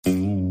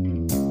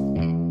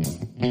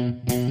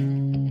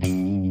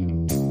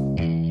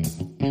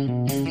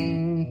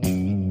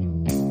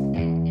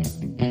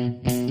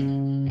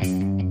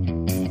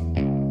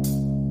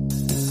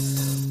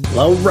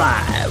All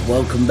right,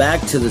 welcome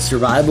back to the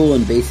Survival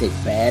and Basic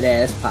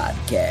Badass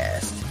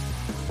Podcast.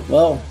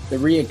 Well, the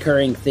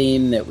reoccurring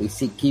theme that we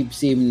keep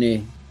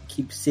seeming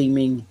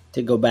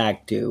to go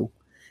back to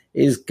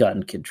is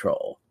gun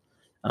control.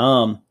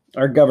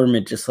 Our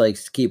government just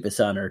likes to keep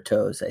us on our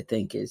toes, I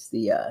think, is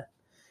the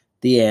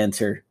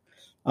answer.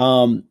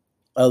 A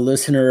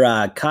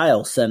listener,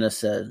 Kyle, sent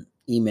us an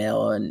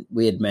email, and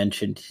we had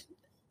mentioned,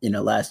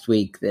 last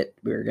week that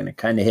we were going to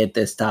kind of hit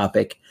this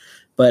topic.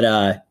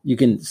 But you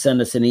can send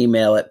us an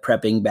email at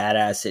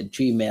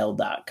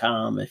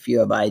preppingbadass@gmail.com if you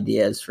have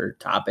ideas for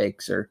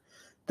topics or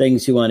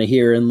things you want to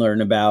hear and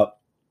learn about,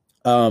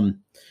 or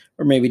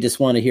maybe just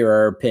want to hear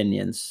our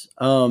opinions.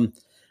 I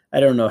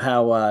don't know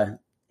how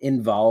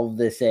involved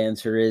this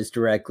answer is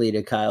directly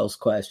to Kyle's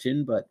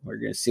question, but we're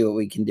going to see what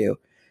we can do.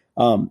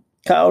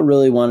 Kyle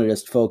really wanted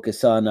us to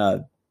focus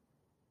on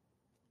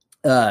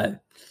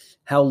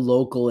how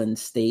local and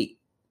state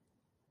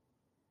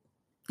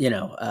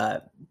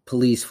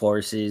police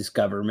forces,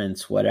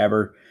 governments,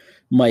 whatever,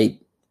 might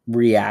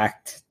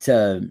react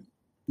to,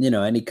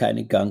 any kind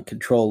of gun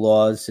control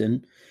laws.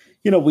 And,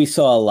 we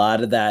saw a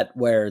lot of that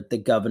where the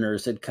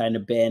governors had kind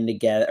of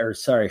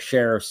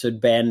sheriffs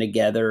would band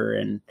together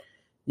and,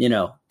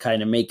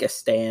 kind of make a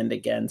stand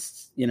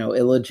against,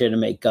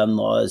 illegitimate gun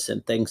laws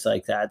and things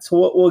like that.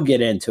 So we'll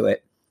get into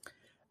it.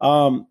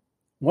 One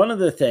of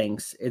the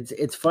things,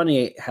 it's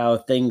funny how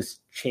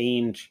things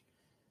change.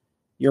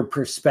 Your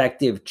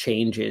perspective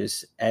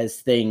changes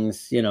as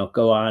things,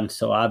 go on.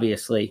 So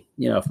obviously,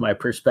 if my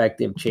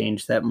perspective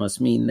changed, that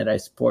must mean that I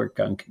support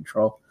gun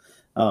control.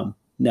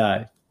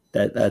 No,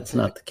 that's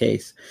not the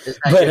case.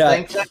 But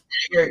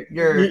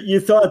you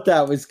thought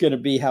that was going to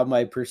be how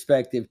my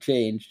perspective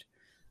changed.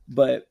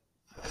 But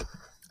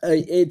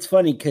it's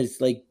funny because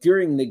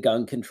during the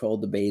gun control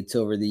debates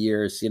over the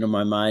years,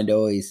 my mind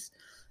always,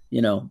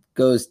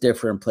 goes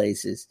different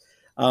places.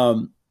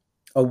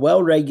 A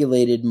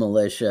well-regulated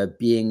militia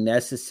being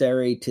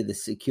necessary to the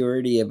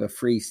security of a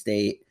free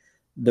state,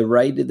 the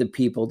right of the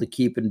people to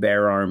keep and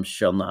bear arms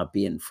shall not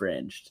be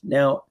infringed.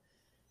 Now,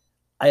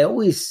 I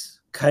always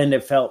kind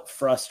of felt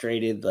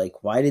frustrated,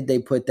 why did they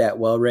put that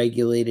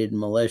well-regulated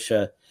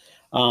militia?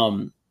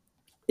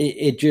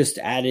 It just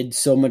added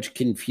so much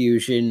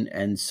confusion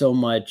and so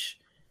much,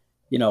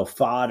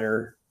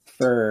 fodder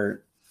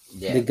for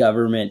the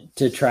government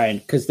to try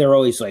and, because they're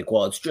always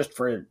well, it's just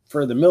for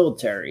the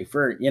military,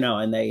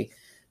 and they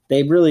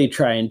really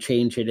try and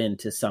change it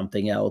into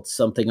something else,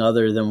 something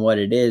other than what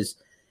it is.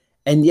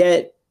 And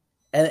yet,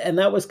 and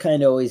that was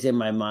kind of always in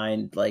my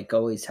mind,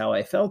 always how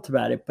I felt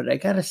about it. But I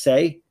got to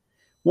say,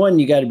 one,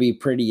 you got to be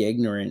pretty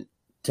ignorant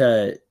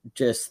to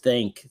just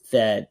think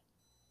that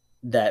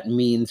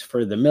means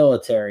for the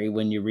military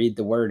when you read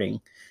the wording.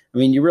 I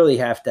mean, you really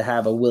have to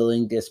have a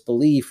willing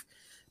disbelief,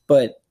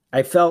 but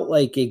I felt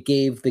like it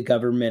gave the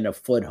government a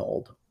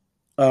foothold.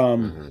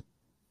 And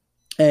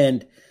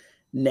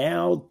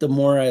now, the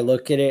more I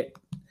look at it,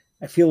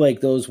 I feel like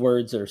those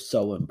words are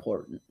so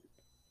important.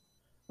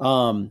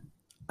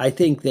 I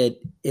think that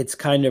it's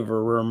kind of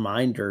a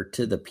reminder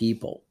to the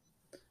people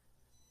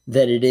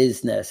that it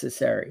is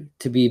necessary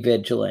to be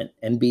vigilant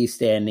and be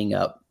standing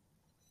up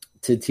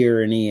to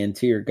tyranny and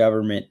to your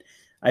government.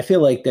 I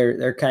feel like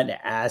they're kind of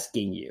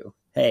asking you,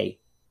 hey,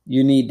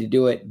 you need to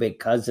do it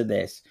because of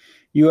this.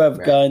 You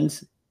have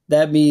guns.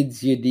 That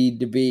means you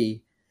need to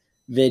be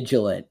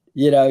vigilant.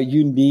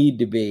 You need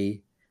to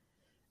be.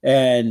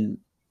 And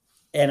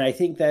I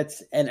think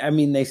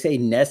they say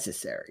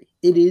necessary.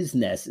 It is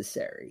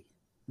necessary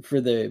for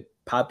the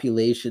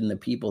population, the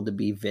people, to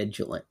be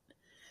vigilant.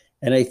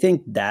 And I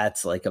think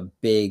that's a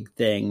big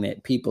thing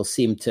that people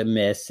seem to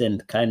miss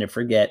and kind of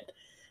forget.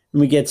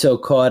 And we get so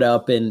caught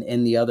up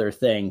in the other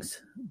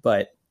things.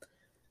 But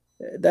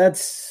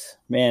that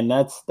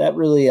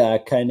really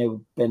kind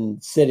of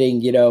been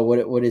sitting,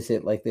 what is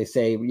it? Like they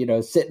say,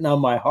 sitting on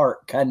my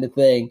heart kind of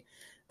thing.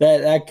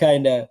 That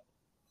kind of,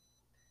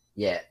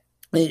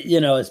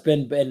 it's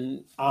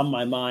been on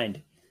my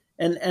mind.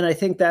 And I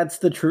think that's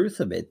the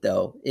truth of it,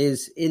 though,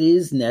 is it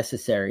is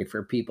necessary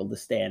for people to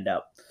stand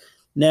up.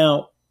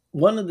 Now,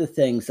 one of the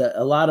things that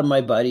a lot of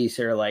my buddies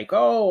are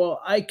oh,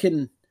 well, I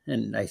can,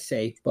 and I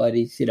say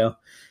buddies,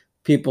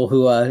 people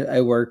who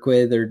I work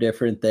with or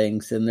different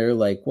things. And they're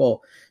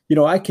well,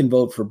 I can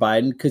vote for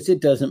Biden because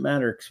it doesn't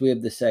matter because we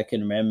have the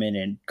Second Amendment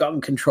and gun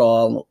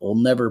control will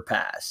never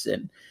pass.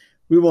 And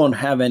we won't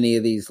have any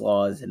of these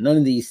laws and none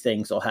of these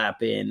things will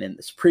happen and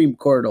the Supreme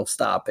Court will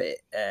stop it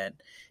and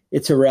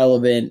it's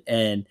irrelevant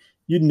and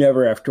you'd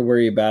never have to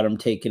worry about them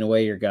taking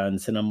away your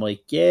guns. And I'm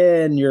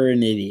yeah, and you're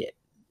an idiot.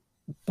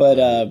 But,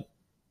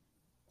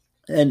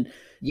 gun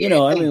control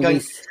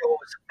was a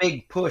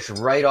big push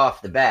right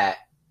off the bat.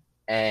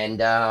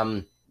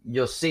 And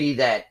you'll see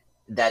that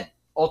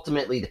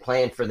ultimately the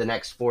plan for the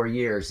next 4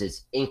 years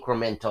is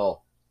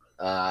incremental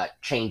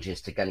changes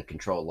to gun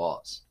control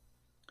laws.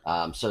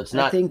 So it's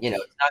not, it's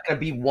not going to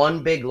be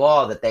one big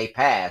law that they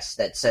pass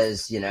that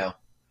says,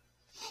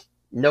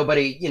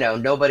 nobody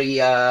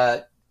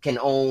can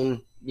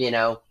own,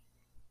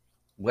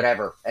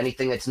 whatever,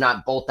 anything that's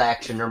not bolt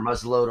action or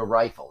muzzleloader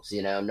rifles.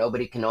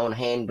 Nobody can own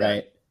handgun.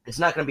 Right. It's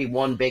not going to be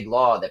one big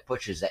law that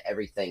pushes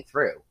everything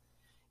through.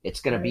 It's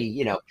going to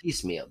be,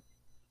 piecemeal.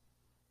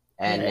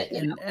 And, right.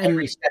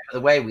 Every step of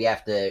the way, we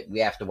have to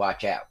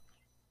watch out.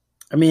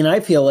 I mean, I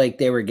feel like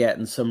they were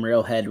getting some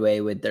real headway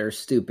with their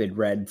stupid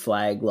red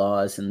flag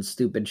laws and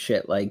stupid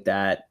shit like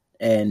that.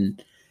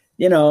 And,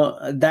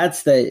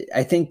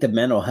 I think the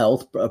mental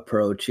health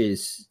approach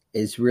is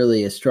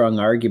really a strong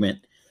argument,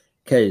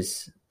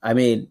 because, I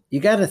mean, you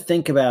got to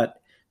think about,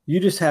 you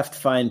just have to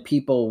find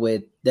people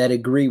that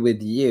agree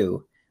with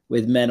you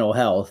with mental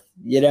health.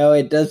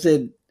 It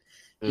doesn't,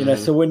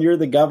 so when you're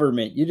the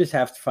government, you just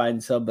have to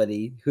find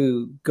somebody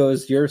who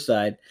goes your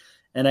side.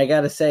 And I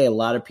got to say, a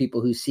lot of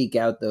people who seek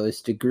out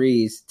those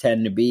degrees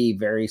tend to be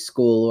very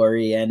school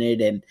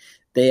oriented, and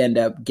they end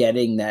up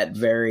getting that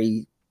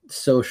very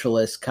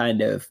socialist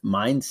kind of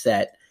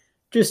mindset.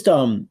 Just,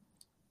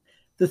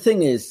 the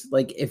thing is,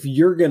 like, if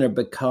you're going to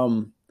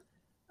become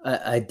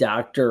a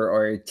doctor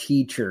or a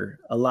teacher,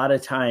 a lot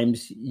of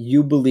times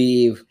you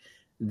believe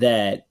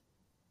that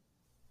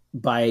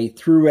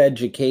through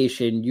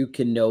education, you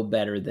can know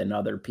better than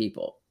other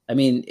people. I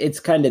mean, it's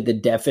kind of the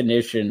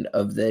definition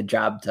of the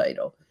job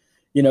title,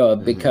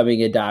 of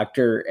becoming a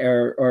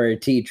doctor or a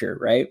teacher,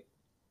 right?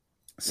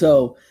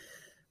 So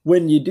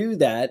when you do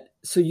that,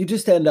 so you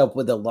just end up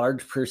with a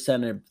large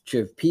percentage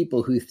of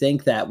people who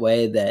think that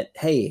way, that,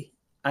 hey,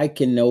 I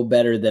can know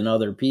better than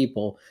other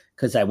people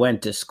because I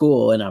went to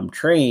school and I'm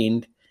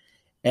trained,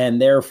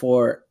 and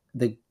therefore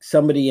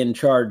somebody in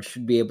charge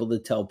should be able to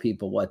tell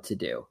people what to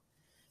do.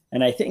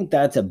 And I think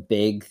that's a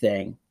big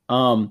thing.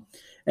 And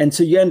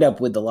so you end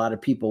up with a lot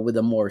of people with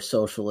a more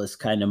socialist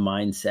kind of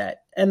mindset.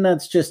 And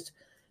that's just,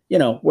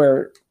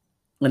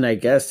 and I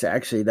guess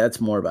actually that's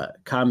more of a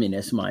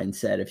communist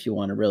mindset, if you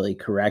want to really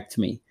correct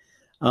me.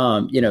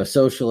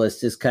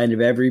 Socialist is kind of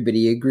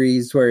everybody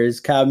agrees, whereas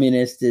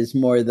communist is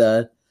more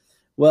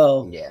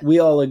we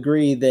all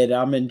agree that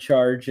I'm in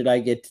charge and I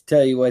get to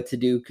tell you what to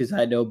do because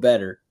I know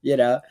better,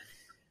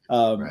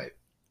 Right.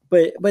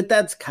 But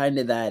that's kind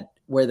of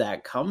where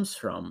that comes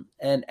from.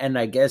 And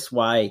I guess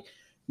why,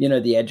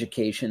 the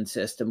education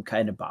system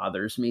kind of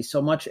bothers me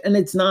so much. And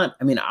it's not,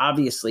 I mean,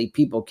 obviously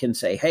people can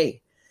say,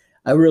 hey,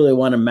 I really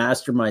want to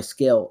master my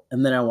skill,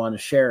 and then I want to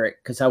share it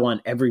because I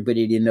want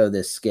everybody to know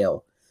this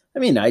skill. I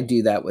mean, I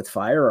do that with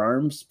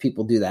firearms.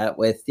 People do that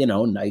with,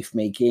 knife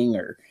making,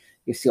 or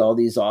you see all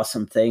these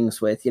awesome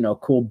things with,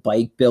 cool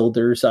bike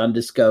builders on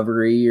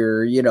Discovery,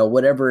 or,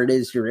 whatever it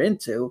is you're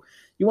into.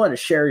 You want to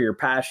share your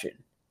passion,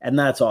 and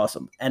that's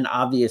awesome. And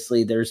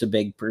obviously there's a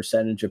big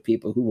percentage of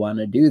people who want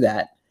to do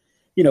that,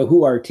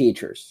 who are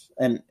teachers.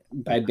 And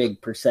by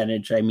big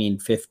percentage, I mean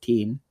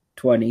 15,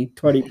 20,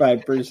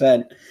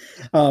 25%.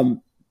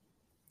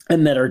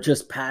 And that are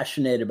just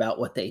passionate about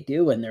what they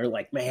do. And they're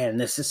like, man,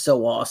 this is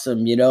so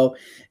awesome,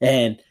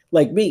 And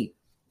like me,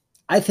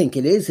 I think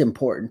it is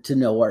important to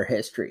know our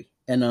history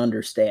and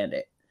understand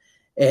it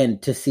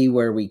and to see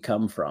where we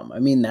come from. I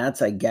mean,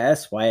 that's, I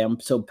guess, why I'm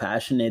so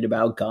passionate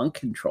about gun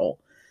control,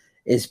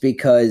 is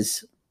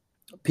because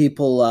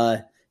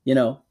people,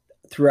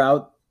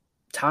 throughout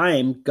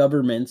time,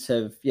 governments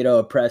have,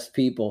 oppressed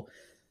people.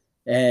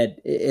 And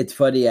it's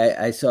funny,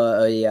 I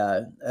saw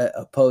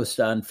a post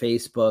on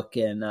Facebook,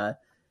 and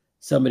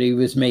somebody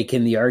was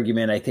making the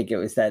argument. I think it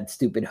was that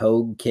stupid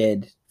Hogue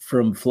kid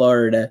from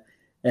Florida.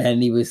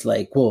 And he was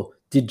like, well,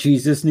 did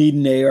Jesus need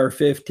an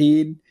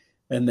AR-15?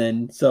 And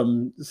then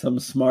some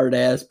smart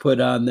ass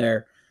put on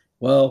there,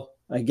 well,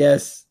 I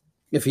guess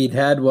if he'd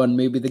had one,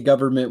 maybe the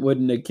government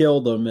wouldn't have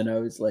killed him. And I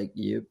was like,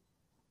 yep.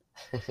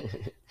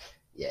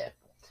 Yeah.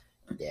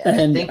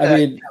 And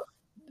I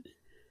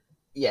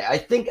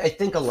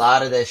think a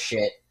lot of this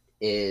shit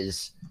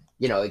is,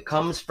 it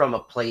comes from a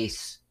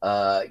place,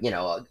 a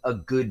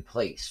good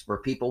place where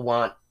people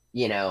want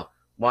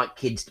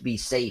kids to be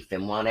safe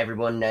and want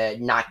everyone to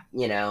not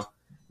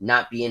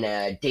be in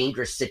a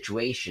dangerous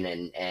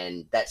situation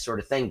and that sort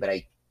of thing. But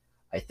I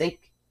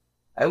think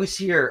I always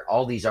hear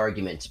all these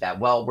arguments about,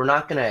 well, we're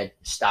not going to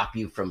stop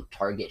you from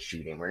target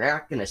shooting. We're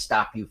not going to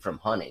stop you from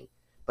hunting.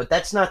 But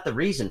that's not the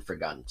reason for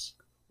guns.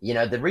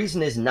 The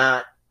reason is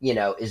not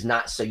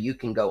so you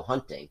can go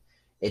hunting.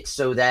 It's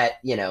so that,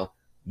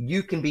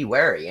 you can be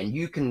wary and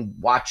you can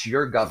watch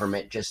your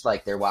government just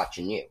like they're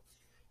watching you,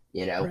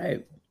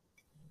 Right.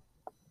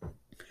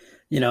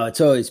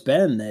 It's always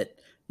been that,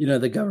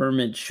 the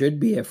government should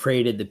be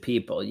afraid of the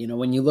people.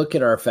 When you look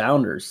at our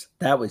founders,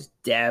 that was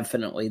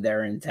definitely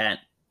their intent.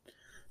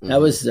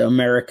 That was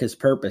America's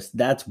purpose.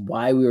 That's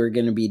why we were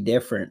going to be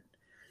different.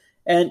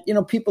 And,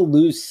 people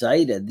lose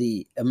sight of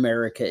the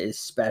America is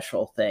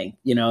special thing.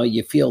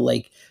 You feel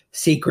like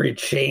secret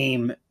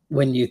shame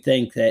when you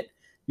think that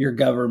your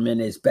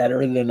government is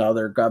better than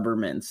other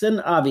governments.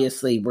 And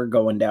obviously we're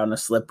going down a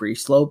slippery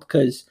slope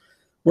because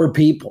we're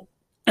people.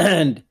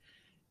 And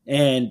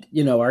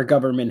our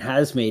government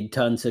has made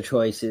tons of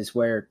choices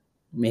where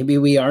maybe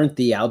we aren't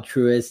the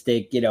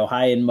altruistic,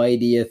 high and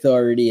mighty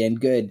authority and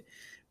good,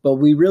 but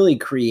we really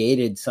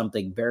created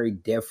something very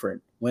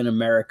different when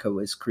America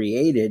was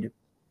created.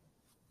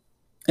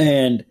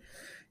 And,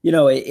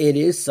 it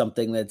is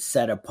something that's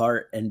set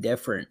apart and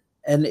different.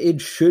 And it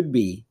should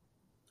be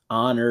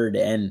honored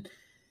and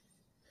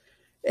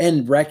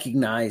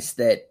recognize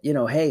that,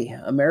 hey,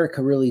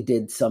 America really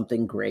did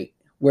something great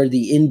where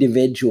the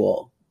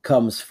individual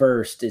comes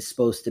first is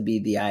supposed to be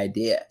the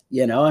idea.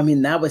 I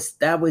mean, that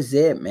was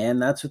it, man.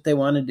 That's what they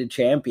wanted to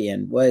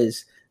champion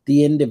was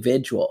the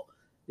individual.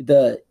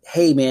 The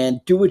hey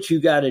man, do what you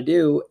got to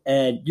do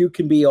and you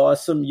can be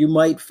awesome. You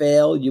might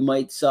fail, you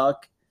might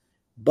suck,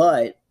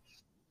 but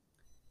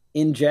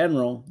in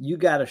general, you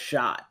got a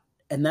shot.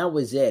 And that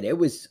was it.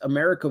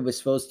 America was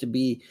supposed to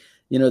be,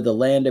 the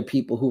land of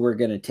people who were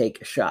going to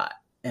take a shot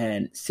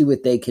and see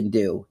what they can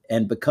do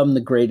and become the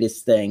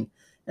greatest thing.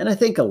 And I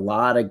think a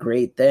lot of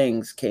great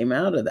things came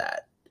out of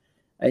that.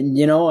 And,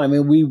 I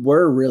mean, we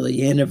were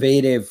really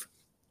innovative.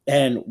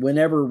 And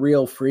whenever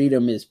real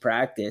freedom is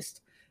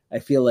practiced, I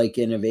feel like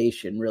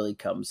innovation really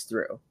comes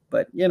through.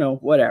 But,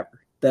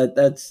 whatever.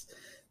 That's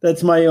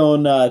my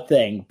own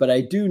thing. But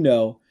I do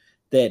know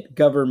that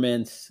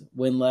governments,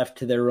 when left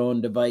to their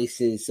own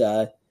devices,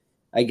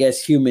 I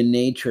guess human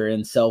nature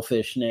and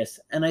selfishness.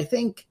 And I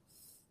think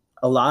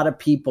a lot of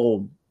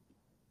people,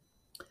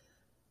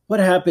 what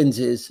happens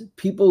is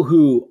people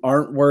who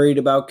aren't worried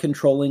about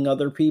controlling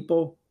other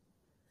people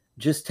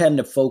just tend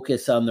to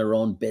focus on their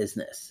own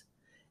business.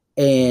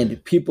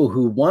 And people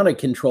who want to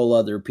control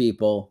other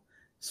people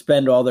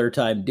spend all their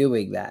time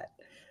doing that.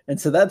 And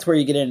so that's where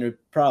you get into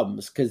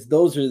problems because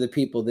those are the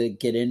people that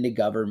get into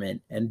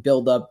government and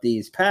build up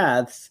these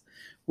paths.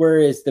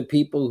 Whereas the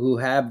people who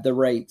have the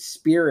right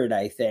spirit,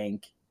 I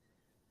think,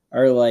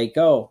 are like,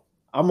 oh,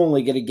 I'm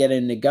only going to get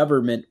into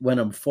government when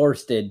I'm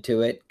forced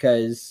into it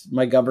because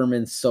my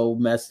government's so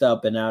messed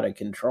up and out of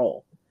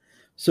control.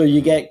 So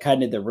you get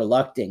kind of the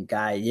reluctant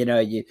guy.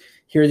 You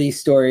hear these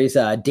stories.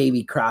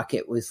 Davy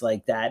Crockett was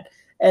like that.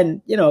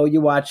 And,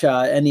 you watch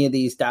any of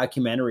these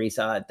documentaries,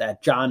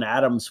 that John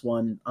Adams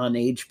one on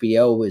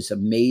HBO was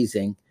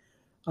amazing,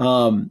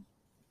 of,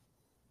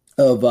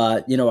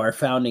 our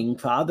founding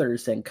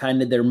fathers and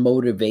kind of their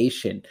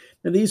motivation.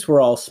 Now, these were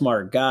all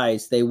smart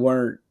guys. They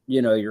weren't,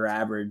 your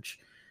average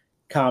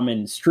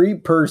common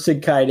street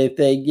person kind of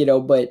thing,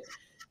 but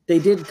they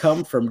did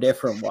come from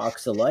different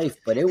walks of life.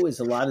 But it was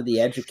a lot of the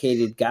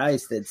educated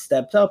guys that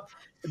stepped up.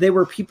 They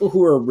were people who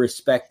were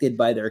respected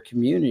by their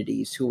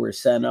communities who were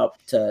sent up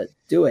to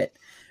do it.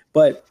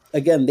 But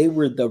again, they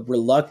were the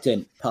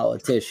reluctant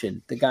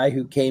politician, the guy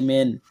who came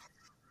in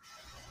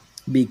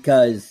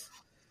because,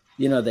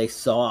 they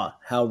saw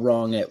how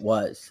wrong it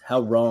was, how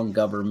wrong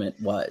government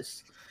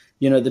was.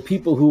 The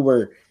people who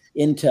were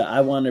into,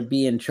 I want to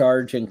be in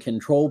charge and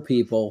control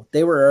people,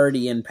 they were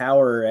already in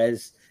power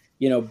as,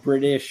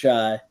 British,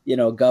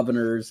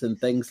 governors and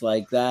things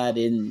like that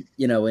in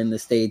the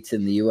States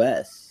in the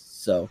U.S.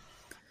 So,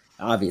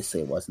 obviously,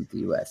 it wasn't the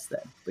U.S.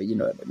 then, but you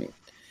know what I mean.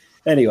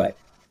 Anyway,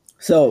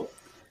 so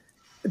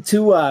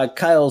to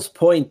Kyle's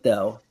point,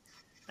 though,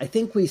 I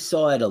think we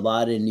saw it a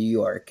lot in New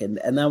York, and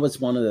that was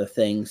one of the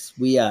things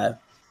we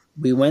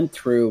went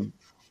through.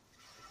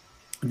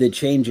 The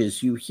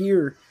changes you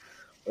hear,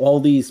 all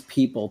these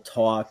people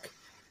talk.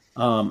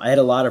 I had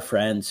a lot of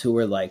friends who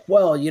were like,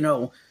 "Well,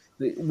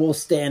 we'll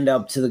stand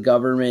up to the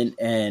government,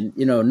 and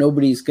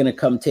nobody's going to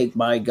come take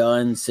my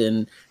guns,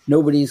 and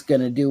nobody's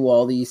going to do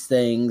all these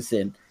things,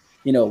 and."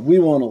 We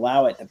won't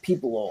allow it. The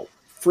people will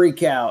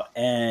freak out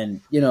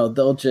and,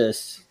 they'll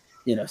just,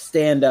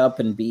 stand up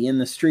and be in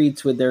the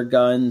streets with their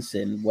guns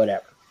and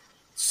whatever.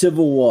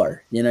 Civil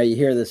war, you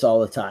hear this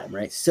all the time,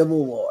 right?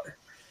 Civil war.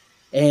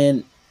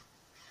 And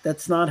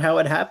that's not how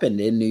it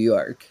happened in New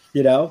York,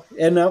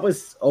 and that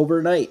was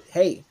overnight.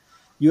 Hey,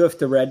 you have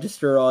to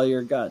register all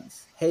your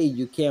guns. Hey,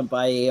 you can't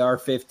buy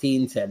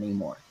AR-15s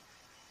anymore.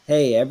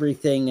 Hey,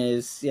 everything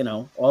is,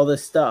 all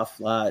this stuff.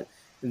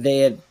 They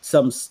had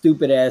some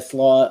stupid ass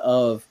law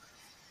of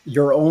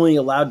you're only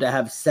allowed to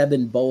have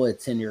 7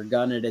 bullets in your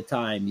gun at a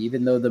time,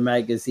 even though the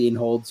magazine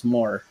holds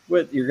more.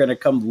 You're going to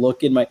come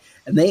look in and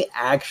they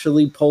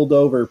actually pulled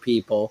over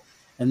people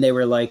and they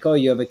were like, oh,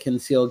 you have a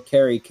concealed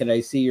carry. Can I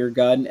see your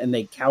gun? And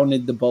they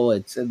counted the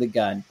bullets in the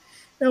gun.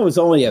 There was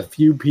only a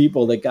few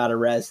people that got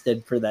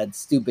arrested for that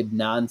stupid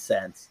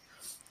nonsense.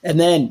 And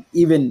then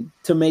even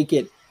to make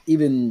it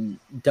even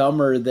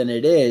dumber than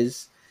it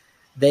is,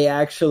 they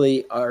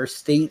actually, our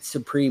state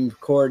Supreme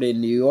Court in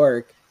New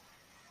York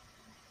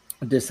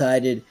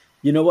decided,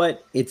 you know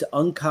what? It's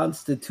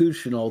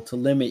unconstitutional to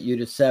limit you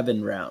to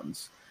 7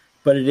 rounds,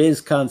 but it is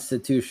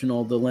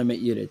constitutional to limit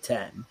you to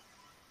 10.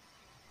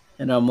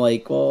 And I'm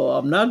like, well,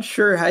 I'm not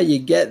sure how you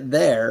get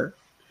there.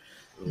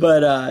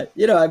 But, I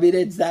mean,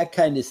 it's that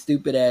kind of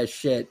stupid ass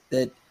shit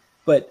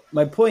but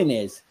my point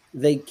is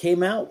they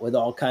came out with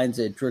all kinds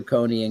of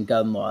draconian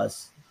gun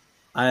laws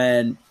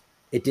and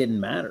it didn't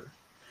matter.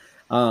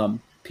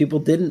 People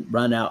didn't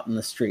run out in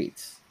the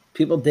streets.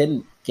 People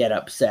didn't get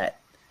upset.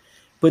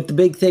 But the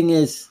big thing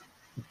is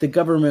the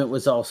government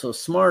was also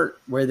smart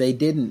where they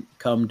didn't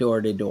come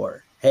door to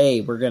door.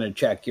 Hey, we're going to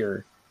check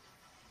your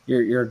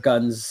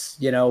guns.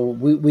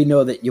 We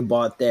know that you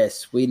bought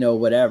this. We know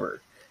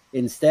whatever.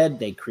 Instead,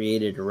 they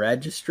created a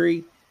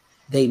registry.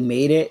 they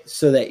made it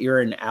so that you're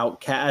an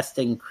outcast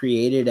and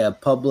created a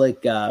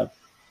public,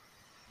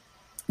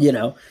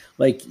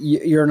 like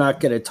you're not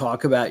going to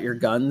talk about your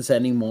guns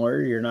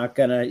anymore. You're not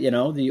going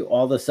to,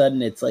 all of a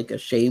sudden it's like a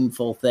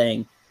shameful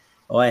thing.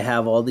 Oh, I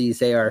have all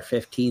these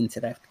AR-15s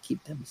and I have to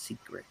keep them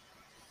secret,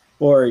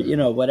 or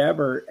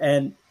whatever.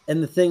 And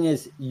the thing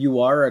is, you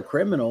are a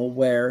criminal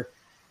where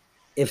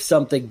if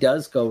something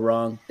does go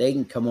wrong, they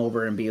can come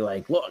over and be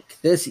like, look,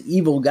 this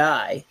evil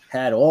guy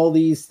had all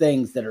these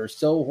things that are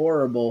so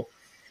horrible,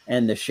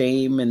 and the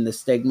shame and the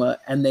stigma,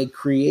 and they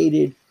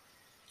created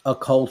a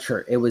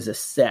culture. It was a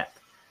step.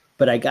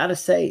 But I got to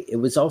say, it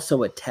was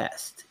also a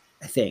test,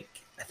 I think.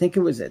 I think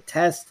it was a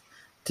test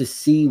to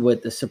see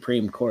what the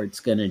Supreme Court's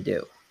going to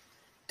do,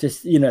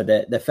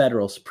 the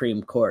federal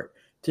Supreme Court,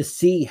 to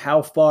see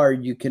how far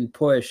you can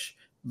push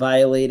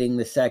violating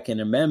the Second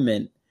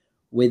Amendment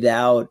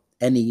without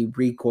any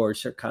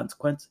recourse or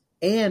consequence.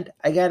 And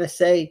I got to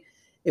say,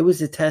 it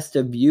was a test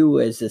of you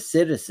as a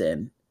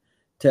citizen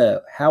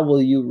to how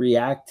will you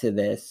react to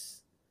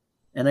this.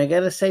 And I got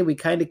to say, we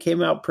kind of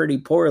came out pretty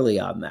poorly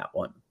on that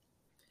one.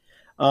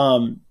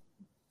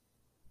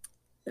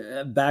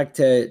 Back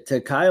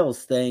to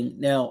Kyle's thing.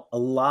 Now, a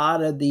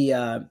lot of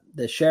the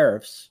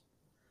sheriffs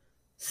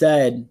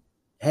said,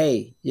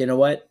 "Hey, you know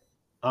what?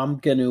 I'm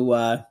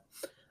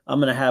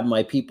gonna have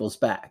my people's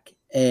back,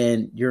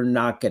 and you're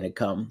not gonna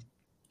come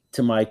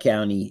to my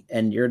county,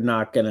 and you're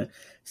not gonna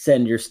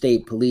send your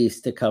state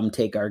police to come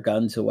take our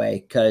guns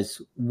away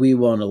because we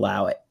won't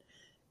allow it."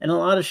 And a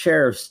lot of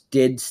sheriffs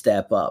did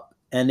step up,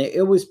 and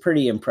it was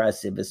pretty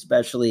impressive,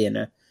 especially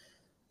in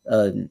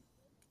a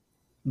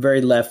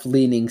very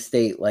left-leaning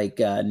state like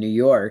New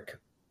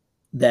York,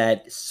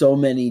 that so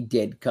many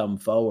did come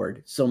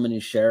forward, so many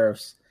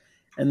sheriffs,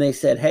 and they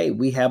said, hey,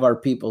 we have our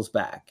people's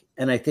back.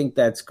 And I think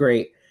that's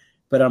great,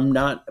 but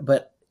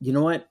you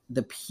know what?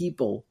 The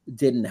people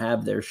didn't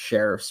have their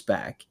sheriffs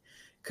back,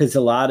 because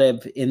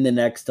in the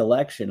next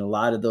election, a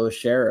lot of those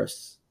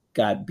sheriffs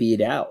got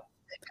beat out.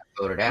 They got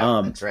voted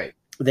out. That's right.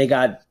 They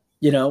got,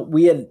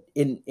 we had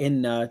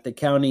in the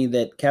county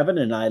that Kevin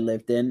and I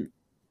lived in,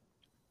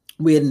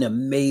 we had an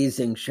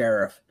amazing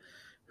sheriff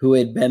who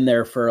had been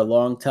there for a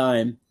long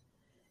time,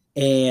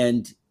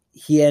 and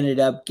he ended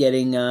up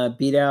getting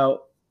beat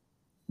out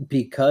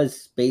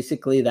because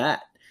basically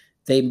that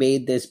they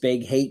made this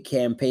big hate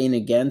campaign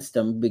against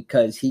him,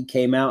 because he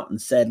came out and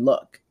said,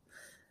 look,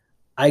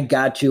 I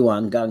got you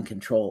on gun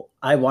control.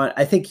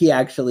 I think he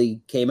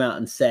actually came out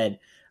and said,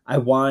 I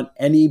want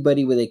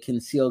anybody with a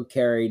concealed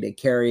carry to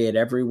carry it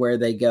everywhere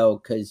they go,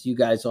 because you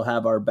guys will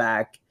have our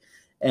back.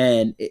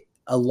 And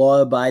a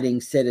law-abiding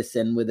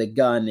citizen with a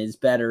gun is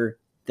better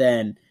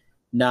than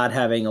not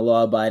having a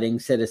law-abiding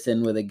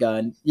citizen with a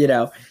gun,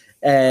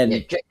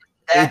 and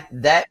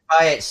that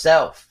by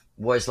itself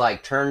was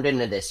like turned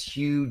into this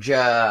huge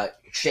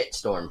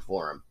shitstorm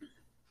for him.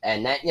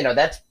 And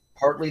that's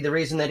partly the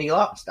reason that he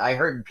lost. I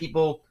heard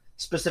people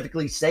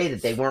specifically say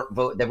that they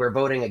were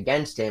voting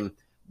against him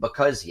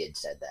because he had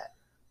said that.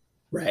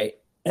 Right.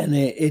 And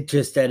it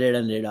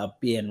ended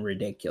up being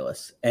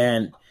ridiculous.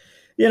 And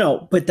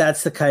but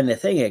that's the kind of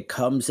thing. It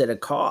comes at a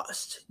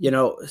cost.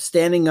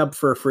 Standing up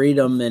for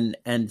freedom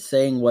and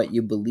saying what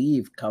you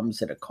believe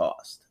comes at a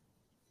cost.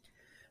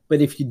 But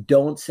if you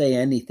don't say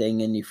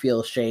anything and you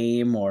feel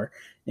shame or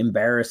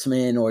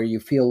embarrassment, or you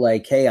feel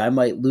like, hey, I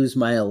might lose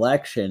my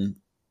election,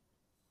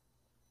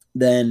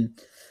 then,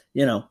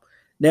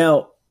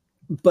 now,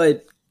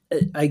 but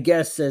I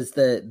guess as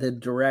the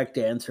direct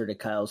answer to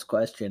Kyle's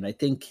question, I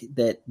think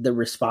that the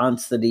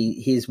response that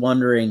he's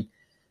wondering,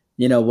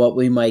 what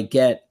we might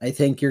get, I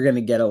think you're going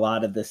to get a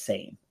lot of the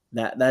same.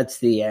 That's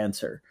the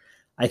answer.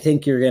 I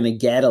think you're going to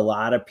get a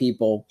lot of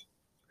people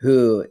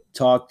who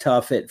talk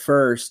tough at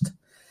first,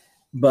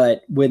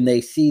 but when they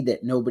see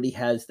that nobody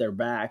has their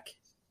back,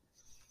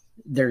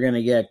 they're going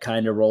to get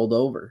kind of rolled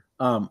over.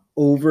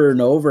 Over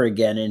and over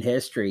again in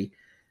history,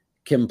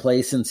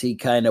 complacency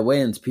kind of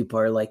wins. People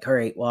are like, all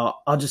right,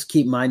 well, I'll just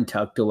keep mine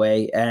tucked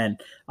away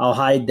and I'll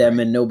hide them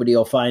and nobody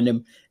will find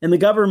them. And the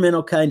government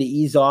will kind of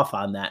ease off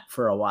on that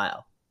for a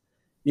while.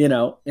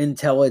 Until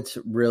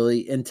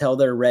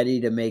they're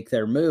ready to make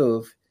their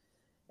move.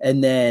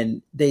 And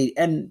then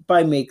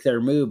by make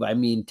their move, I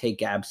mean,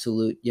 take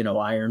absolute,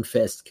 iron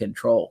fist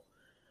control.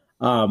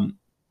 When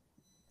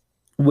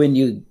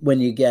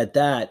you get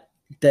that,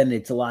 then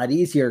it's a lot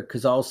easier,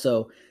 because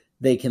also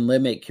they can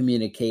limit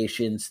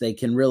communications. They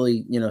can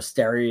really,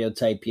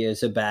 stereotype you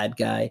as a bad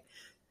guy.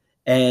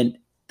 And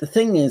the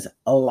thing is,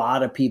 a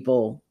lot of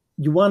people,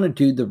 you want to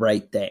do the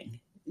right thing.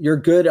 You're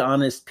good,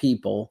 honest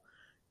people.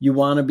 You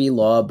want to be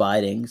law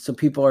abiding. So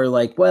people are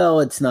like,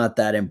 well, it's not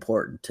that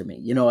important to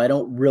me. I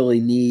don't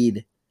really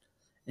need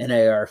an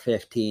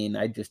AR-15.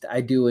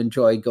 I do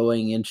enjoy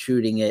going and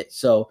shooting it.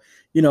 So,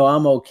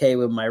 I'm okay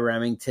with my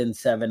Remington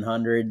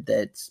 700.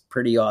 That's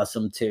pretty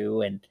awesome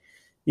too. And,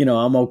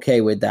 I'm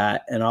okay with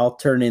that. And I'll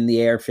turn in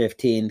the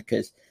AR-15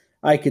 because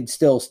I could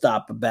still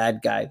stop a bad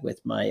guy with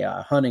my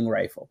hunting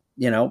rifle,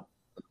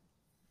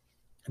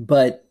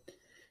 But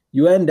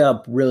you end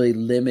up really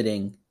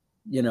limiting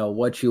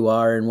what you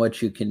are and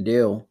what you can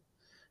do.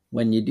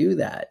 when you do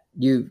that.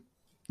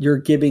 You're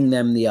giving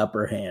them the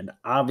upper hand.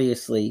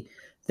 Obviously,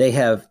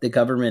 the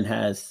government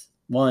has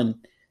an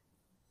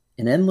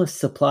endless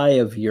supply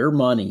of your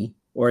money,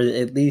 or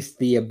at least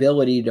the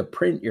ability to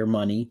print your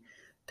money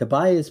to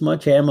buy as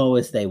much ammo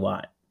as they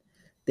want.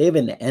 They have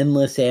an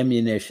endless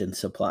ammunition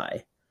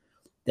supply.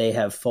 They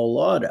have full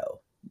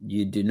auto.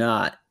 You do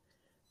not.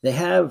 They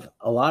have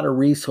a lot of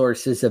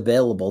resources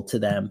available to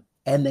them,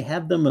 and they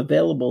have them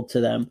available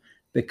to them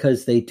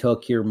because they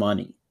took your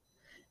money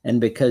and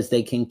because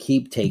they can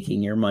keep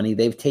taking your money.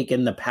 They've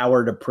taken the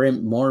power to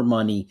print more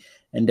money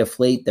and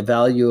deflate the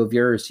value of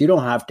yours. You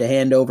don't have to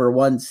hand over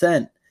 1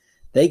 cent.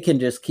 They can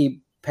just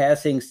keep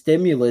passing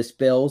stimulus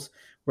bills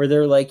where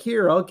they're like,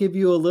 here, I'll give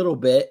you a little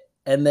bit,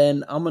 and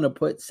then I'm going to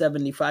put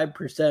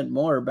 75%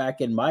 more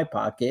back in my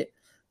pocket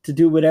to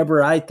do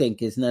whatever I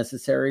think is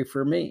necessary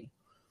for me.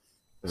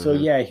 So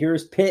yeah,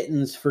 here's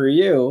pittance for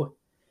you,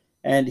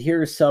 and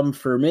here's some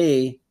for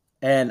me,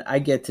 and I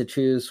get to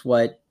choose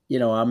what,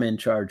 I'm in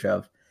charge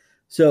of.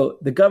 So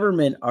the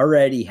government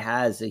already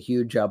has a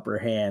huge upper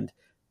hand.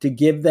 To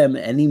give them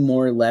any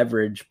more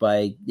leverage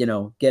by,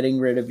 getting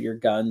rid of your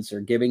guns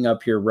or giving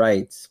up your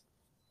rights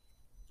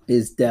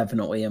is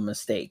definitely a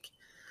mistake.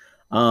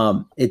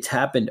 It's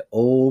happened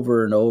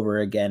over and over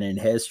again in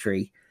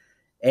history.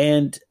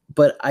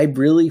 But I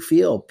really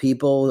feel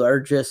people are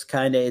just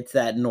it's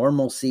that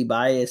normalcy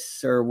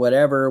bias or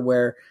whatever,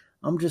 where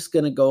I'm just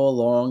going to go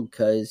along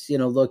because,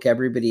 look,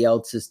 everybody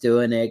else is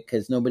doing it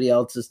because nobody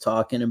else is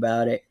talking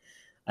about it.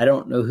 I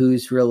don't know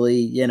who's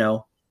really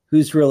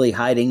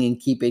hiding and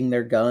keeping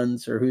their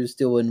guns or who's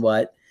doing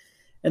what.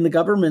 And the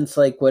government's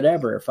like,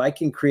 whatever, if I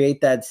can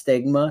create that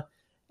stigma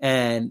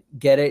and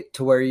get it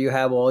to where you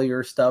have all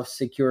your stuff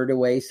secured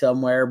away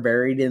somewhere,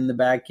 buried in the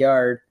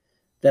backyard,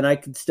 then I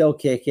could still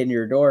kick in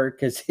your door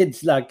because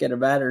it's not going to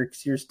matter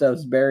because your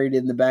stuff's buried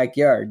in the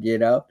backyard,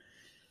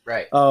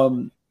 Right.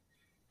 Go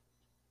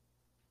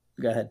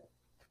ahead.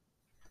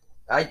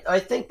 I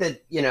think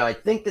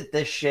that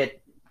this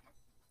shit,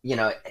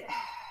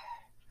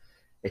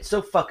 it's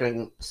so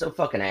fucking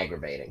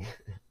aggravating.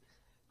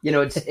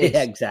 It's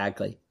yeah,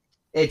 exactly.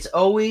 It's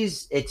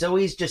always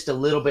just a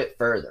little bit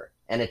further,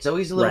 and it's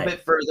always a little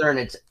bit further,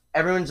 and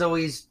everyone's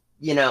always,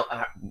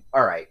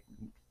 all right,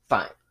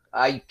 fine.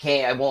 I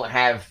won't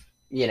have,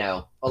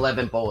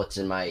 11 bullets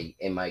in my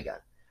gun.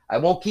 I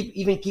won't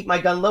keep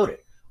my gun loaded.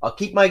 I'll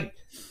keep my,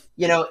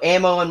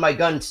 ammo and my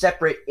gun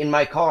separate in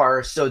my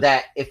car so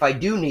that if I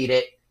do need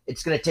it,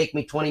 it's going to take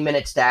me 20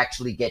 minutes to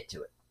actually get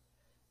to it.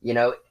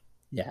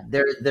 Yeah.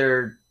 There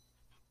are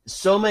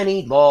so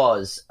many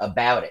laws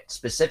about it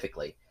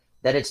specifically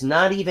that it's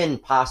not even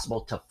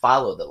possible to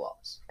follow the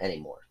laws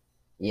anymore.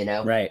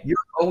 Right. You're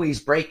always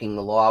breaking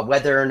the law,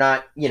 whether or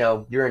not,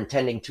 you're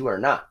intending to or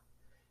not.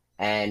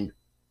 And,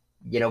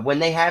 when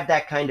they have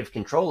that kind of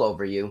control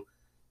over you,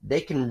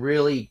 they can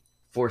really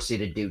force you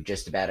to do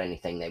just about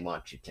anything they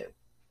want you to.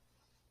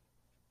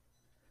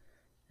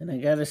 And I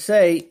got to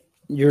say,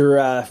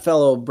 your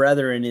fellow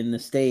brethren in the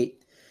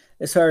state,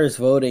 as far as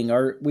voting,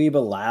 we've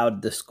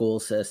allowed the school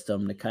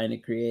system to kind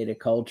of create a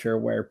culture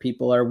where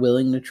people are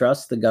willing to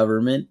trust the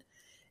government.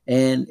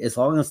 And as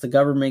long as the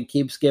government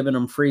keeps giving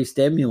them free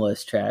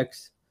stimulus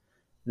checks,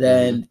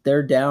 then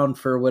they're down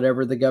for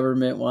whatever the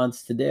government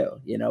wants to do.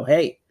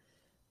 Hey,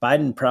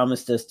 Biden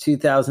promised us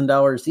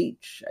 $2,000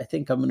 each. I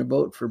think I'm going to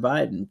vote for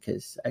Biden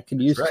because I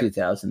could use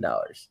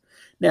 $2,000.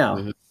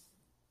 Now,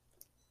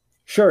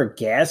 sure,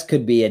 gas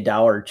could be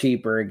 $1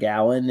 cheaper a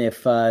gallon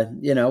if,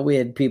 we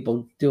had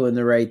people doing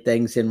the right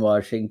things in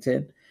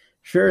Washington.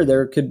 Sure,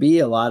 there could be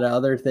a lot of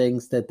other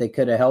things that they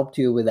could have helped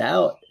you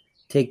without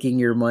taking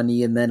your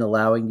money and then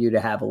allowing you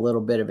to have a little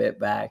bit of it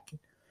back.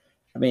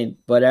 I mean,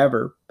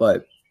 whatever,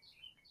 but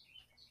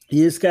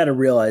you just got to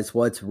realize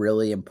what's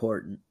really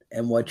important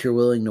and what you're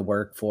willing to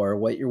work for,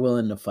 what you're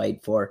willing to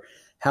fight for,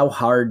 how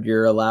hard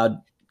you're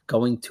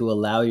going to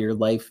allow your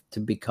life to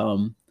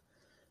become.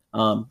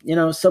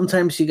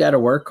 Sometimes you got to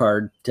work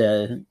hard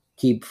to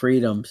keep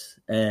freedoms,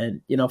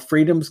 and,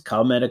 freedoms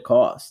come at a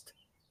cost.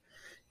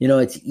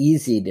 It's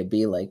easy to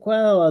be like,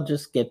 well, I'll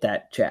just get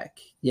that check,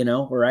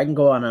 or I can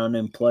go on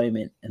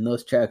unemployment and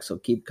those checks will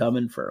keep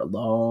coming for a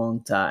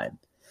long time.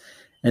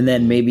 And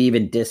then maybe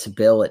even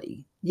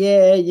disability.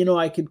 Yeah,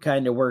 I could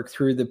kind of work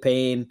through the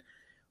pain.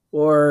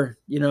 Or,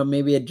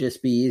 maybe it'd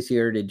just be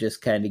easier to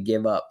just kind of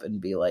give up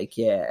and be like,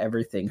 yeah,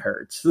 everything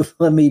hurts.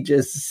 Let me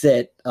just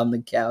sit on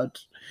the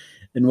couch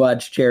and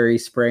watch Jerry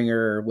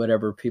Springer or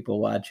whatever people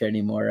watch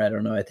anymore. I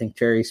don't know. I think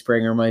Jerry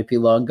Springer might be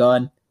long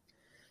gone.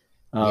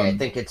 I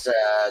think it's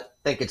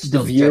The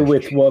still View Judge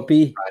with Judy.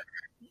 Whoopi.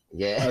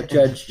 Yeah.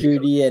 Judge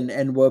Judy and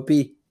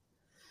Whoopi.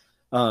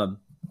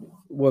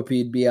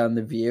 Whoopi'd be on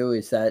The View.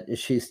 Is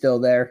she still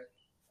there?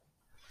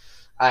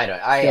 I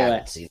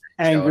haven't seen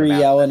that angry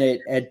yelling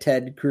at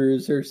Ted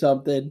Cruz or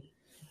something.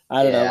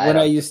 I don't know. When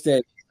I used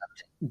to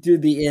do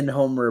the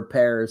in-home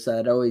repairs,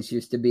 that always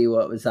used to be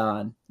what was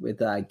on with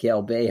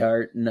Gail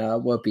Behart and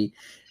Whoopi,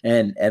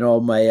 and all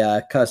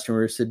my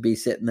customers would be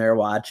sitting there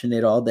watching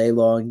it all day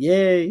long.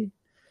 Yay!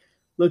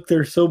 Look,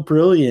 they're so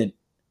brilliant.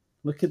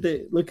 Look at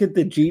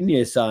the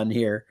genius on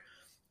here.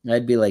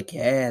 I'd be like,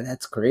 yeah,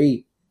 that's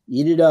great.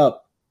 Eat it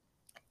up.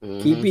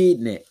 Keep Hmm.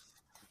 eating it.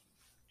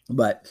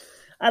 But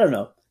I don't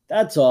know.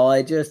 That's all.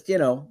 I just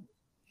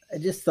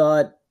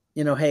thought,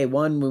 hey,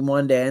 one, we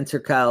wanted to answer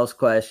Kyle's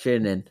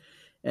question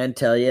and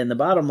tell you. And the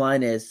bottom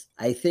line is,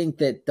 I think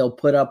that they'll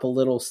put up a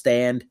little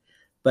stand,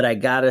 but I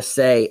gotta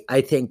say,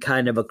 I think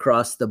kind of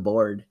across the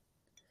board,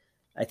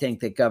 I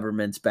think that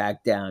government's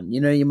back down.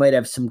 You might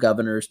have some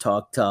governors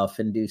talk tough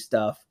and do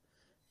stuff,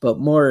 but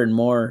more and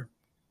more,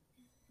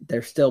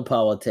 they're still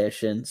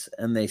politicians,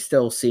 and they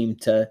still seem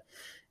to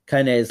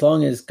kind of, as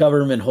long as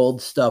government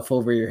holds stuff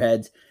over your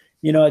heads,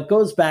 it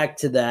goes back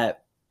to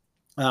that,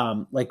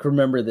 like,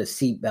 remember the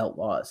seatbelt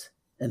laws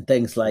and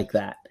things like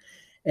that,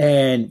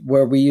 and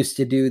where we used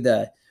to do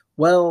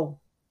well,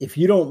 if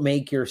you don't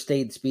make your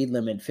state speed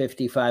limit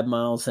 55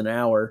 miles an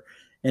hour,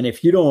 and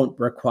if you don't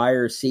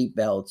require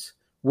seatbelts,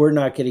 we're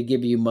not going to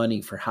give you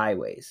money for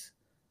highways.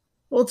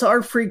 Well, it's our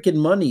freaking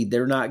money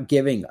they're not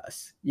giving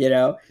us.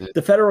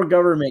 The federal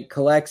government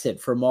collects it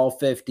from all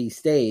 50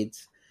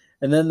 states,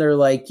 and then they're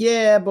like,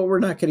 yeah, but we're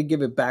not going to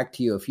give it back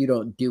to you if you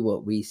don't do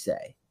what we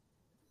say.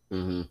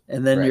 Hmm.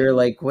 And then Right. you're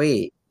like,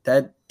 wait,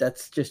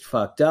 that's just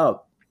fucked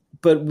up.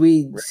 But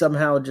we Right.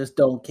 somehow just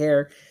don't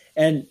care.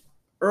 And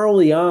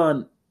early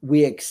on,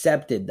 we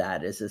accepted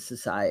that as a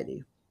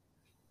society.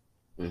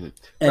 Hmm. Right.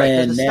 Because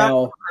the And now,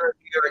 stockbroker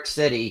in New York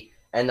City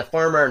and the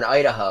farmer in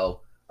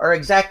Idaho are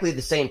exactly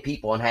the same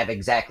people and have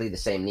exactly the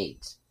same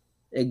needs.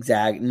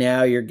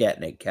 now you're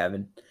getting it,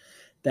 Kevin.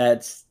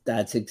 That's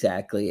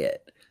exactly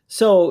it.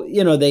 So,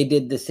 they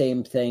did the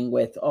same thing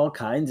with all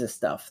kinds of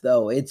stuff,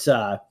 though. It's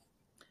not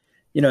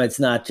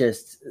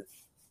just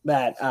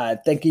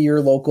that. Think of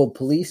your local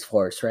police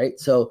force, right?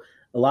 So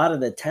a lot of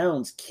the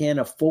towns can't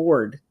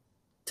afford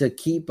to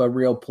keep a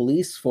real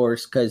police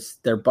force because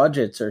their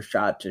budgets are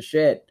shot to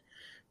shit.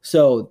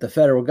 So the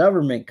federal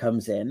government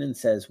comes in and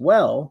says,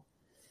 well,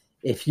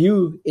 if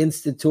you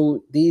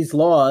institute these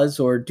laws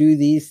or do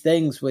these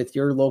things with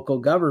your local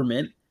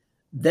government,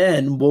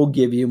 then we'll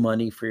give you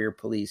money for your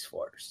police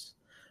force.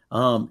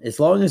 As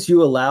long as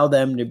you allow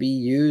them to be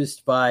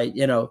used by,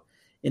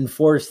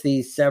 enforce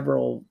these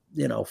several,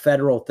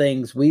 federal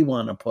things we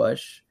want to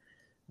push,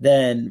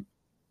 then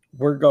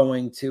we're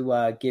going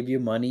to give you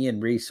money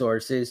and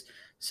resources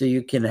so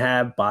you can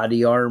have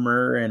body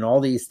armor and all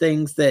these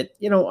things that,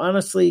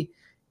 honestly,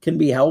 can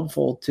be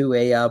helpful to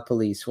a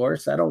police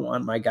force. I don't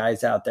want my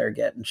guys out there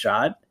getting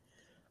shot.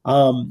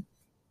 Um,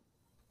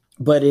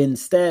 but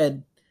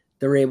instead,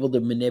 they're able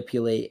to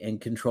manipulate and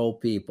control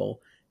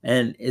people.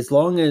 And as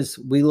long as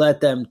we let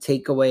them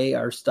take away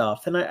our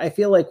stuff, and I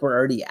feel like we're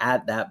already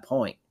at that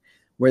point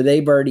where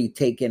they've already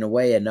taken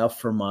away enough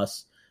from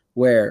us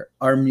where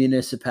our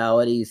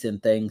municipalities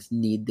and things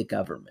need the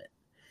government.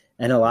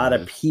 And a lot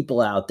of Hmm.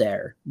 people out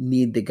there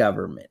need the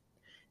government.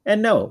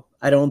 And no,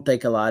 I don't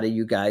think a lot of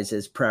you guys,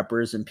 as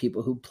preppers and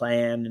people who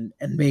plan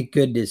and make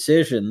good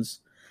decisions,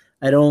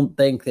 I don't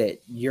think that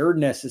you're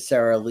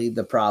necessarily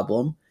the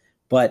problem,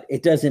 but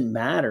it doesn't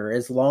matter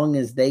as long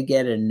as they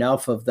get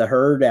enough of the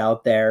herd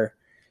out there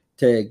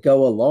to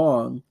go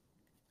along,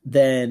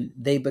 then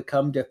they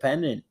become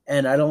dependent.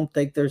 And I don't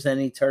think there's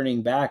any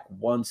turning back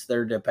once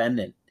they're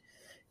dependent.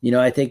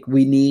 I think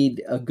we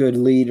need a good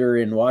leader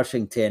in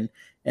Washington,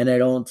 and I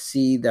don't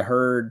see the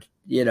herd,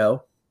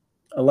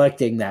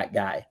 electing that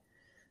guy.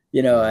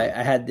 Hmm.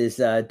 I had this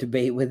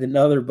debate with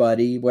another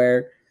buddy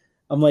where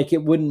I'm like,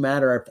 it wouldn't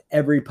matter if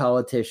every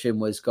politician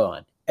was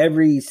gone.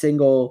 Every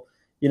single,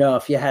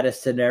 if you had a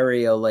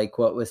scenario like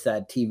what was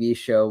that TV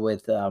show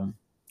with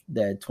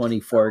the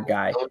 24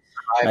 guy, Lone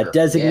survivor. Yeah.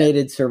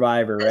 designated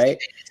survivor, right?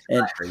 Designated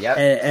And, survivor. Yep.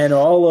 and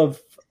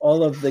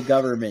all of the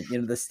government,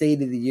 the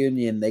State of the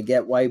Union, they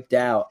get wiped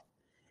out.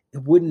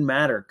 It wouldn't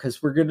matter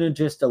because we're gonna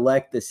just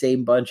elect the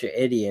same bunch of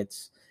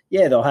idiots.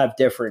 Yeah, they'll have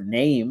different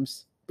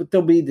names, but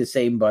they'll be the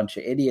same bunch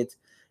of idiots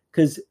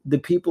because the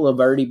people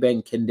have already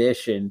been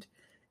conditioned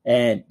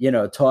and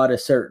taught a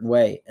certain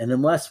way. And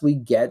unless we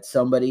get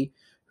somebody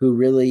who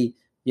really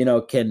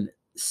can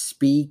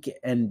speak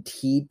and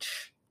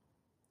teach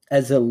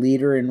as a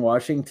leader in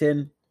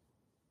Washington,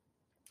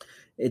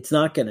 it's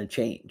not going to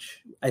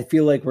change. I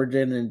feel like we're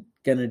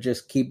gonna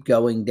just keep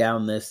going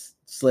down this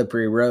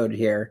slippery road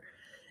here,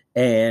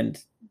 and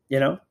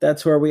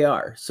that's where we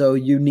are. So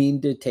you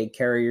need to take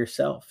care of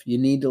yourself. You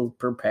need to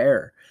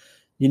prepare.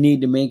 You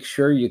need to make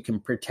sure you can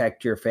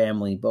protect your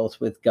family both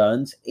with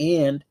guns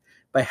and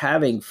by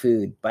having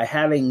food, by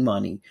having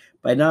money,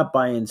 by not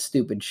buying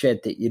stupid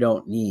shit that you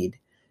don't need.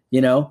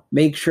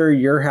 Make sure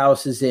your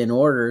house is in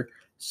order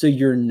so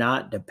you're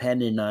not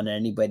dependent on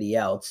anybody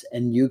else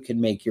and you can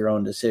make your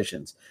own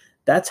decisions.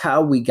 That's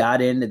how we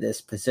got into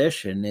this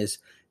position, is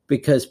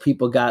because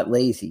people got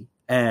lazy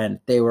and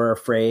they were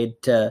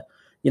afraid to,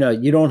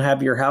 you don't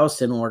have your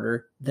house in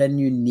order, then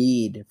you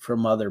need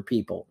from other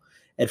people.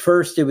 At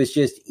first, it was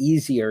just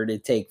easier to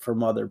take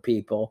from other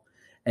people.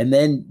 And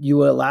then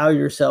you allow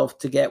yourself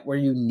to get where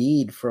you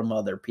need from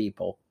other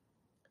people.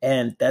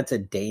 And that's a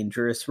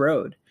dangerous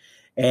road.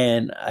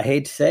 And I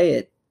hate to say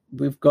it,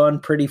 we've gone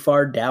pretty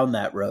far down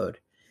that road.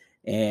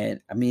 And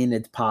I mean,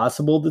 it's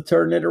possible to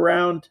turn it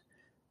around,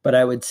 but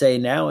I would say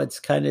now it's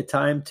kind of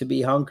time to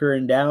be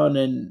hunkering down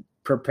and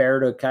prepare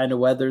to kind of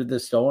weather the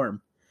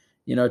storm.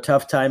 You know,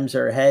 tough times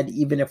are ahead.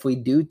 Even if we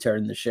do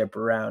turn the ship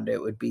around,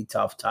 it would be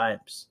tough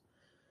times.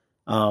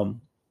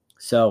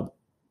 So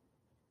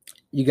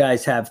you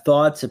guys have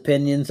thoughts,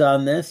 opinions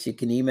on this, you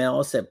can email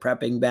us at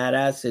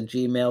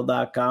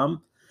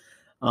preppingbadass@gmail.com.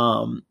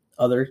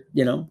 Other,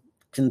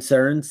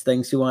 concerns,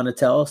 things you want to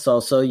tell us.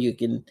 Also, you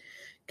can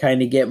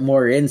kind of get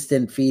more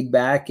instant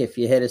feedback if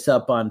you hit us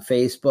up on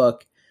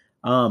Facebook.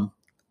 I'm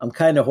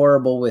kind of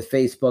horrible with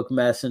Facebook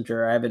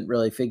Messenger. I haven't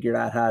really figured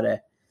out how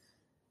to.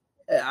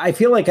 I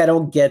feel like I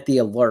don't get the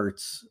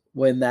alerts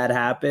when that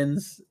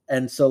happens.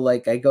 And so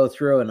I go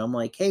through and I'm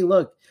like, hey,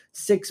 look,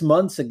 6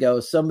 months ago,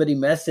 somebody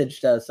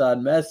messaged us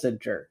on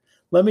Messenger.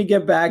 Let me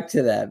get back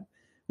to them.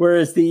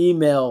 Whereas the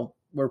email,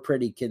 we're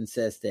pretty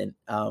consistent.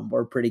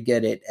 We're pretty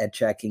good at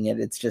checking it.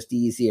 It's just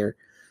easier.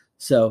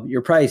 So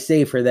you're probably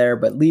safer there,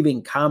 but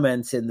leaving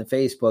comments in the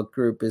Facebook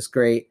group is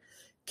great.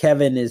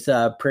 Kevin is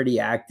pretty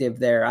active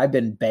there. I've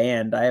been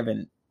banned. I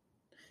haven't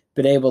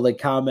been able to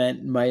comment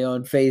in my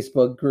own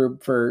Facebook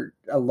group for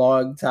a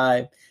long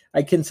time.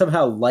 I can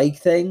somehow like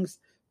things,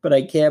 but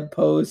I can't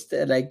post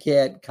and I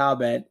can't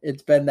comment.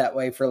 It's been that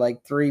way for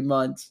 3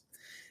 months.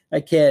 I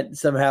can't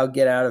somehow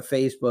get out of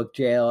Facebook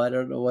jail. I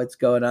don't know what's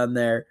going on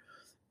there.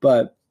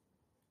 But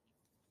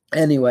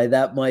anyway,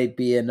 that might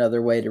be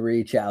another way to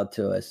reach out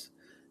to us.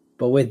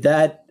 But with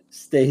that,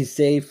 stay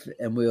safe,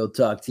 and we'll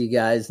talk to you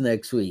guys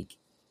next week.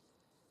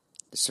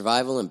 The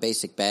Survival and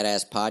Basic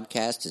Badass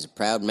podcast is a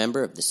proud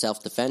member of the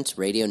Self-Defense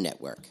Radio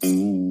Network.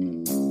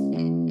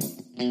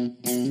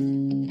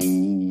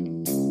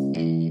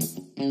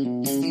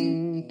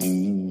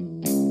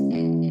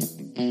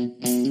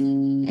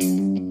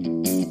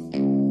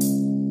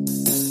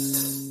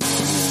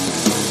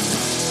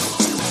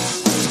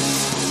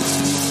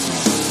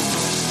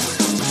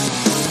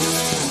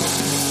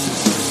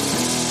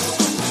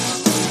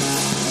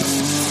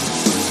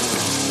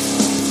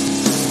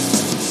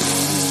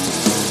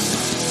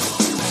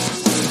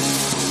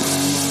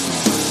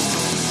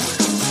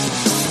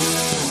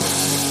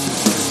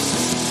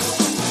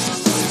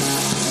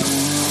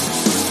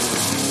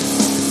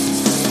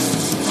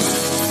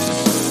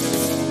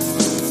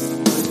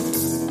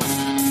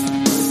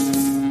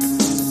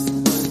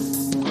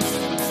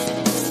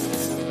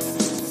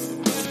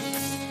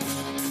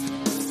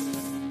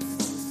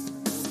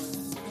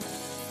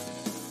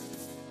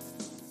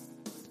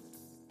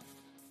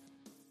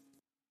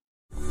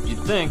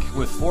 Think,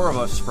 with 4 of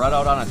us spread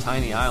out on a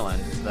tiny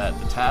island, that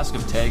the task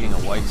of tagging a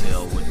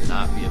whitetail would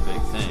not be a big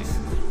thing.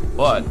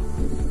 But,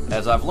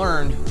 as I've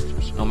learned,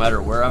 no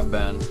matter where I've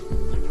been,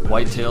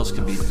 whitetails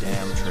can be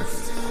damn tricky.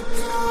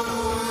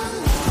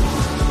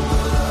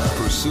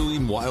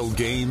 Pursuing wild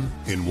game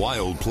in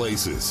wild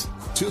places.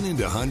 Tune in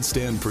to Hunt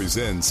Stand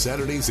Presents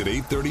Saturdays at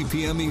 8:30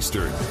 p.m.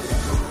 Eastern.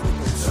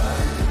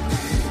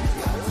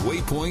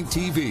 Waypoint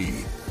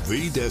TV,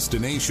 the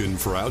destination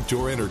for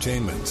outdoor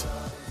entertainment.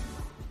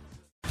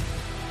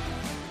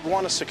 You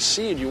want to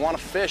succeed, you want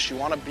to fish, you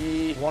want to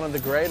be one of the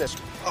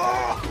greatest.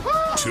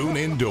 Tune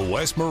in to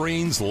West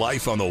Marine's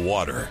Life on the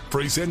Water,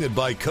 presented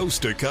by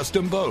Costa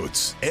Custom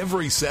Boats,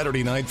 every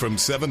Saturday night from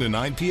 7 to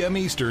 9 p.m.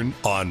 Eastern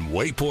on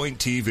Waypoint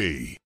TV.